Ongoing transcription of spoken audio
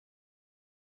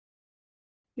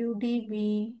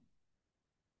QDV2,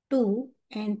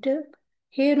 enter.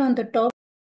 Here on the top,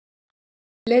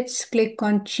 let's click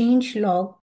on change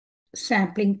log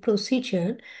sampling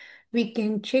procedure. We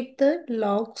can check the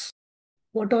logs,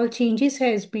 what all changes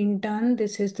has been done.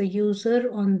 This is the user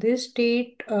on this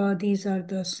date. These are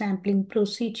the sampling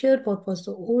procedure, what was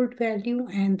the old value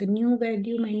and the new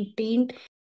value maintained.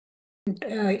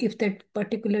 If that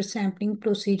particular sampling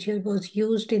procedure was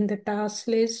used in the task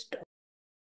list.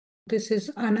 This is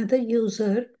another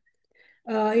user.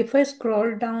 If I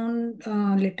scroll down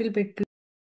a little bit,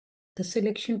 the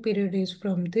selection period is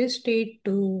from this date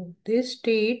to this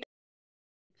date.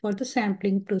 For the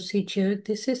sampling procedure,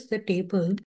 this is the table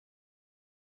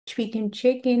which we can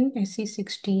check in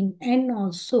SE16. And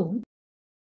also,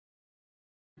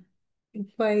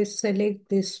 if I select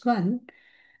this one,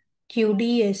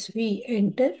 QDSV,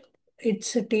 enter,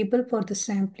 it's a table for the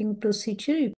sampling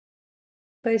procedure.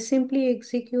 If I simply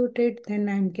execute it, then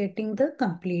I'm getting the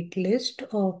complete list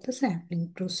of the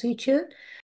sampling procedure.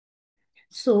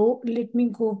 So let me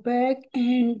go back,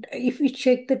 and if we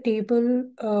check the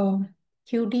table,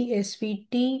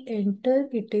 QDSVT, enter,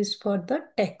 it is for the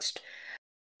text.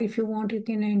 If you want, you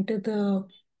can enter the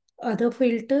other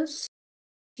filters.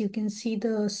 You can see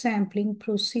the sampling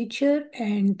procedure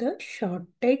and the short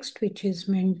text which is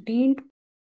maintained.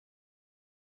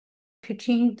 If you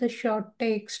change the short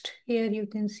text, here you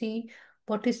can see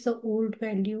what is the old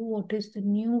value, what is the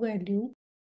new value.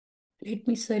 Let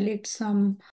me select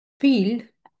some field.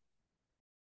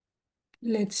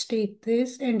 Let's take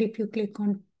this, and if you click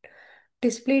on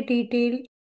display detail,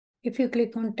 if you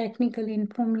click on technical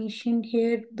information,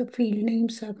 here the field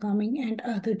names are coming and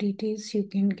other details you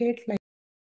can get. Like,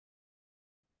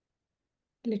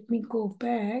 let me go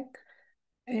back,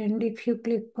 and if you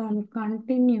click on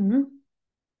continue,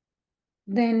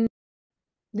 then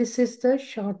this is the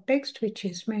short text which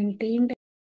is maintained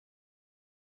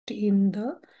in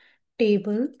the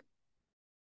table.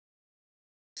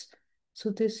 So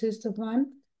this is the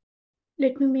one.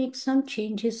 Let me make some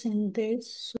changes in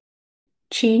this. So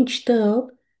change the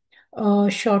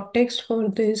short text for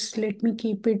this. Let me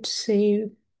keep it, say,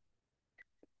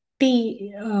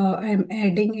 T. I'm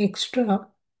adding extra,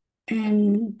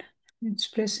 and let's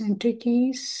press enter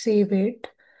key, save it.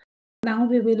 Now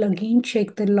we will again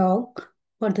check the log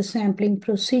for the sampling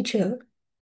procedure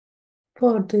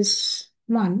for this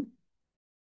one.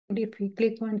 And if we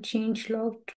click on change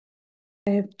log,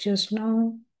 I have just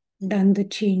now done the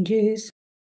changes.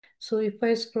 So if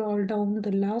I scroll down,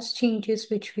 the last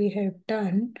changes which we have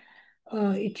done,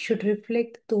 it should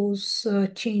reflect those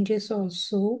changes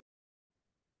also.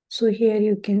 So here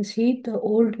you can see the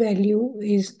old value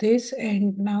is this,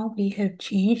 and now we have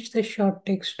changed the short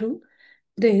text to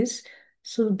this.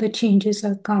 So the changes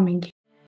are coming.